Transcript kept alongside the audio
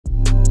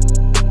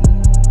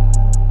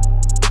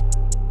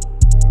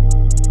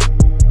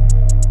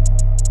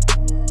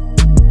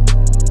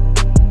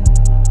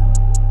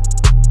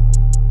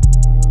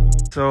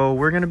So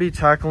we're going to be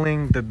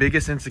tackling the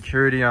biggest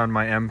insecurity on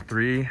my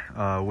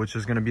M3, which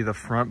is going to be the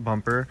front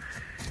bumper.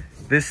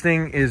 This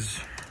thing is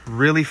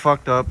really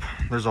fucked up.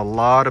 There's a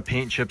lot of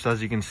paint chips,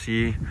 as you can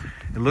see.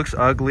 It looks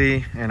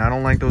ugly, and I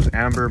don't like those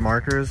amber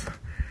markers.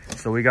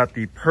 So we got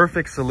the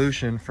perfect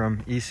solution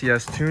from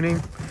ECS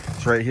Tuning.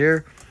 It's right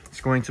here. It's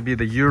going to be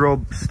the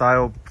Euro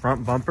style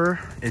front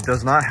bumper. It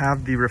does not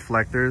have the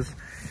reflectors,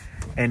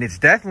 and it's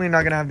definitely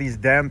not gonna have these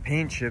damn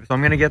paint chips. So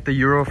I'm gonna get the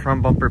Euro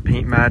front bumper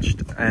paint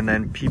matched and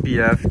then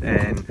ppf'd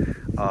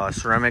and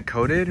ceramic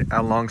coated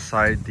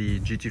alongside the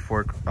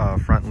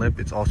GT4 front lip.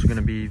 It's also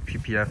gonna be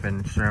ppf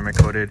and ceramic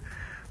coated.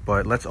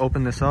 But let's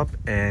open this up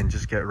and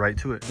just get right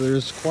to it.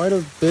 There's quite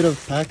a bit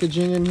of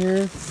packaging in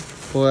here,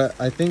 but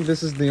I think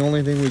this is the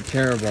only thing we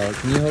care about.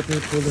 Can you help me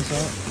pull this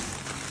out?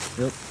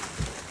 Yep.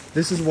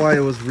 This is why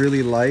it was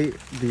really light,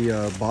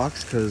 the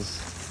box, because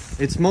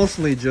it's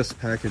mostly just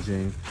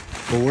packaging.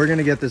 But we're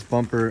gonna get this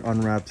bumper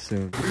unwrapped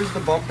soon. Here's the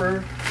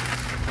bumper.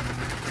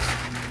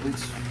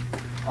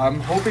 I'm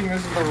hoping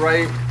this is the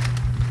right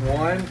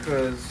one,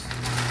 because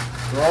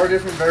there are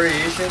different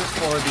variations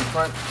for the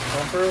front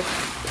bumper.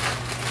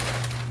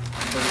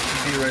 But it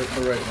should be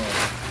the right one.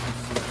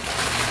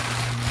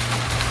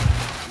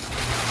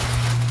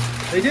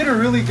 They did a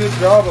really good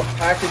job of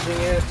packaging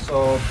it,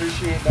 so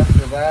appreciate them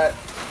for that.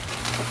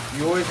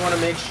 You always want to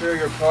make sure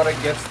your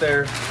product gets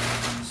there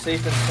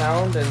safe and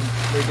sound, and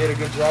they did a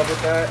good job with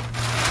that.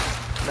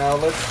 Now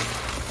let's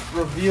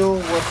reveal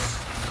what's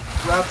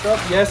wrapped up.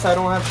 Yes, I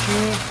don't have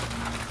shoes.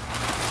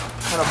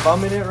 Kind of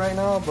bumming it right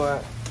now,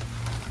 but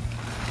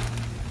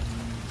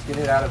let's get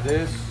it out of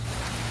this.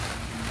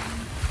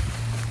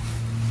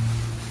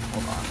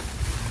 Hold on.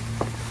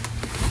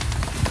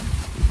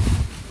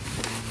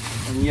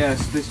 And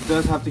yes, this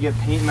does have to get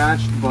paint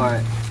matched,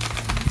 but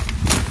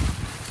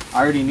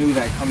I already knew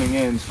that coming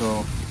in,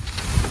 so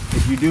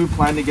if you do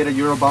plan to get a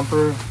Euro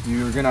bumper,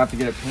 you're gonna have to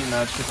get it paint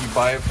matched if you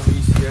buy it from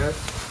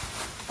ECS.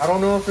 I don't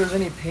know if there's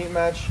any paint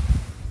match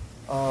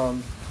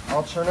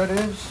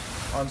alternatives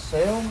on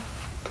sale.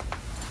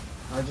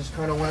 I just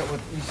kind of went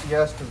with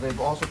ECS because they've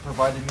also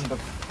provided me the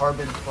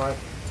carbon front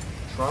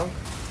trunk.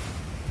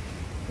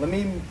 Let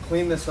me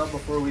clean this up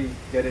before we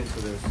get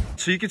into this.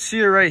 So you can see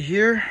it right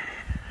here,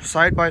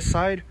 side by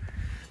side.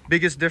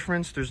 Biggest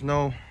difference, there's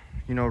no,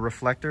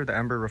 reflector, the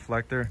amber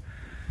reflector.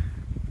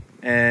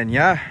 And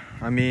yeah,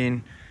 I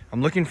mean,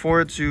 I'm looking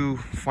forward to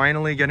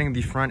finally getting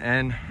the front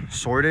end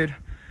sorted.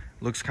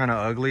 Looks kind of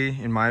ugly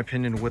in my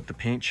opinion with the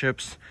paint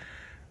chips,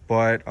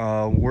 but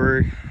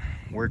we're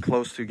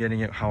close to getting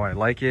it how I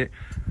like it.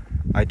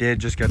 I did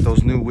just get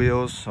those new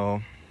wheels,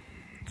 so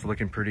it's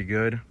looking pretty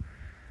good.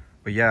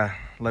 But yeah,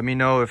 let me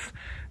know if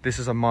this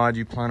is a mod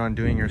you plan on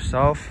doing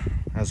yourself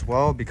as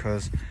well,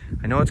 because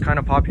I know it's kind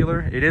of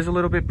popular. It is a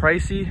little bit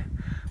pricey,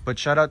 but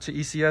shout out to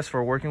ECS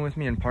for working with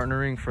me and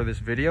partnering for this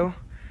video.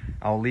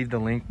 I'll leave the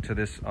link to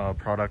this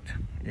product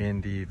in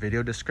the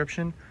video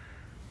description.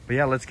 But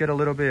yeah, let's get a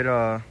little bit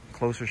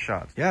closer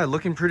shots. Yeah,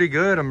 looking pretty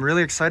good. I'm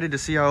really excited to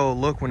see how it'll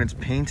look when it's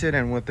painted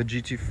and with the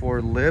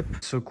GT4 lip.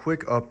 So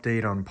quick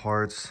update on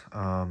parts.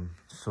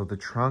 So the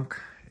trunk,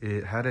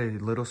 it had a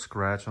little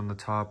scratch on the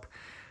top.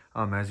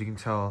 As you can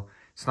tell,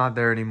 it's not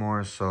there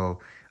anymore, so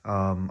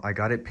I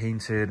got it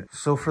painted.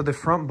 So for the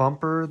front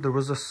bumper, there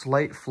was a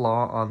slight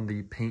flaw on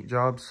the paint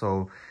job,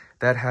 so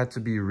that had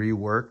to be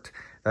reworked.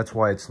 That's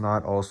why it's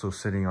not also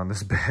sitting on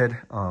this bed.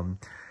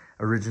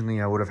 Originally,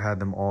 I would have had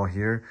them all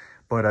here,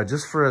 but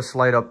just for a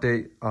slight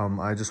update,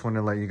 I just want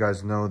to let you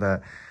guys know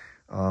that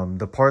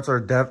the parts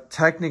are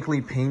technically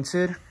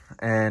painted,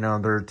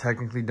 and they're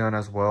technically done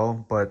as well,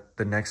 but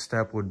the next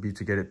step would be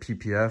to get it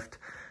ppf'd.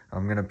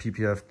 I'm gonna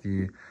ppf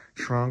the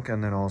trunk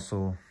and then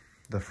also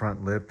the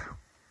front lip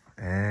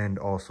and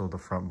also the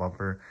front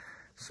bumper.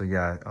 So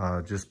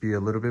yeah, just be a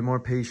little bit more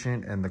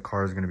patient and the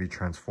car is going to be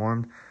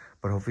transformed.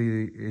 But hopefully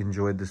you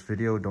enjoyed this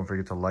video. Don't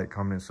forget to like,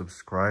 comment, and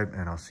subscribe,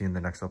 and I'll see you in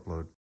the next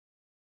upload.